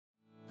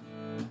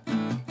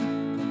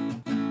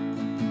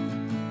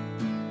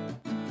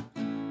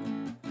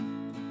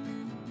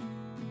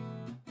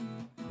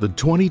The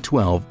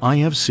 2012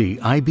 IFC,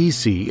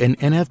 IBC, and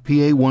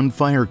NFPA-1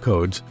 fire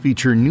codes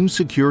feature new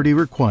security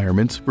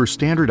requirements for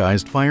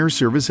standardized fire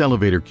service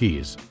elevator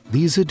keys.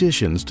 These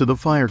additions to the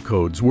fire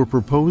codes were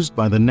proposed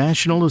by the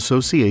National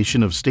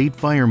Association of State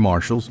Fire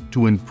Marshals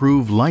to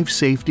improve life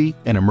safety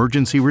and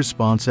emergency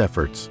response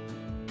efforts.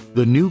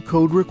 The new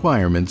code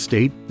requirements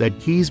state that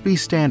keys be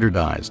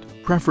standardized,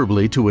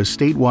 preferably to a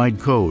statewide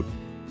code.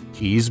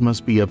 Keys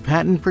must be a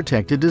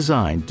patent-protected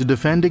design to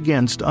defend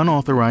against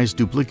unauthorized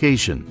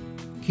duplication.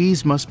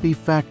 Keys must be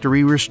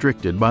factory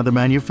restricted by the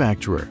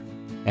manufacturer,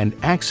 and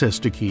access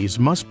to keys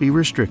must be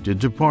restricted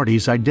to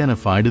parties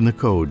identified in the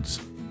codes.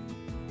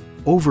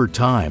 Over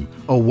time,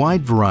 a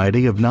wide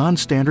variety of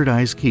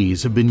non-standardized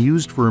keys have been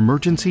used for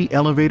emergency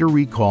elevator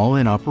recall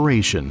and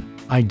operation.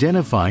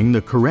 Identifying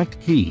the correct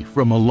key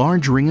from a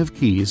large ring of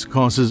keys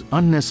causes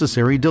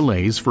unnecessary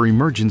delays for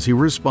emergency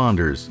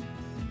responders.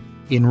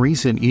 In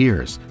recent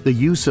years, the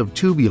use of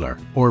tubular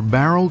or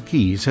barrel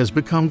keys has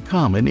become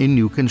common in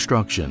new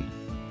construction.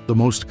 The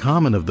most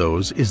common of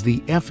those is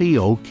the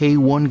FEO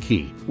K1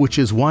 key, which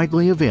is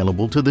widely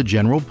available to the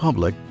general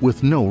public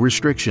with no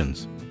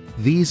restrictions.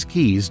 These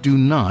keys do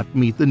not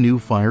meet the new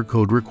fire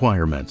code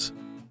requirements.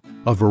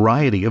 A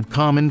variety of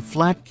common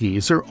flat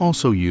keys are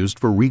also used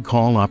for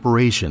recall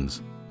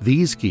operations.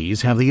 These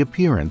keys have the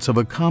appearance of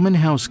a common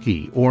house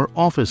key or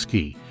office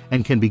key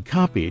and can be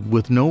copied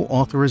with no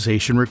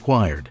authorization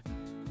required.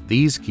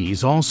 These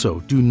keys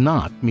also do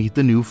not meet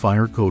the new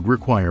fire code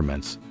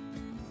requirements.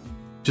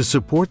 To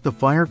support the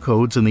fire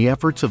codes and the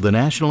efforts of the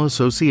National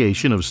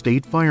Association of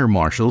State Fire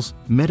Marshals,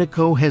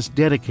 Medeco has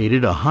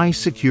dedicated a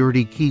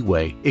high-security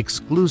keyway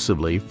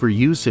exclusively for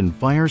use in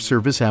fire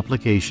service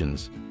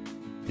applications.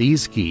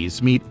 These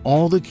keys meet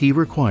all the key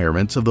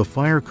requirements of the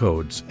fire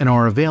codes and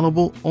are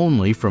available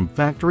only from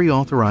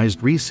factory-authorized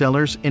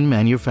resellers and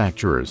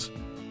manufacturers.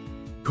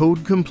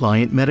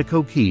 Code-compliant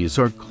Medeco keys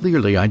are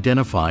clearly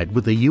identified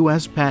with the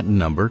U.S. patent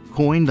number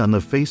coined on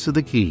the face of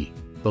the key.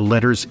 The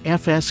letters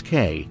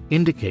FSK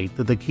indicate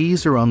that the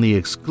keys are on the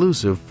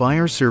exclusive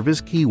fire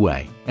service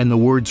keyway, and the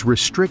words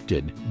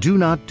restricted, do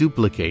not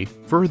duplicate,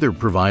 further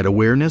provide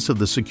awareness of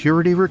the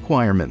security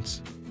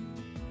requirements.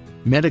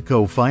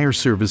 Medeco fire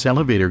service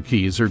elevator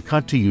keys are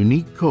cut to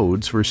unique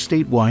codes for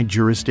statewide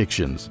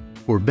jurisdictions.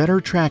 For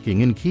better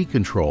tracking and key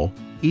control,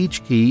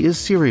 each key is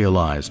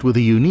serialized with a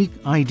unique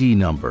ID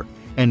number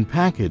and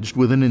packaged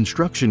with an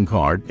instruction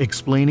card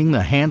explaining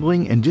the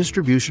handling and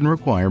distribution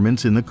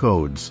requirements in the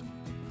codes.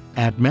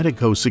 At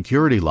Medeco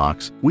Security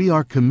Locks, we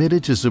are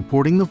committed to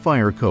supporting the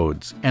fire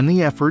codes and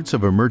the efforts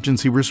of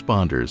emergency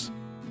responders.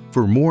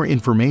 For more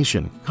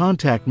information,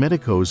 contact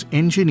Medeco's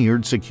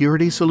Engineered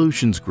Security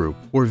Solutions Group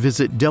or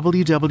visit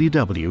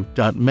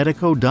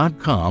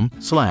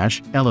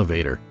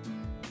www.medeco.com/elevator.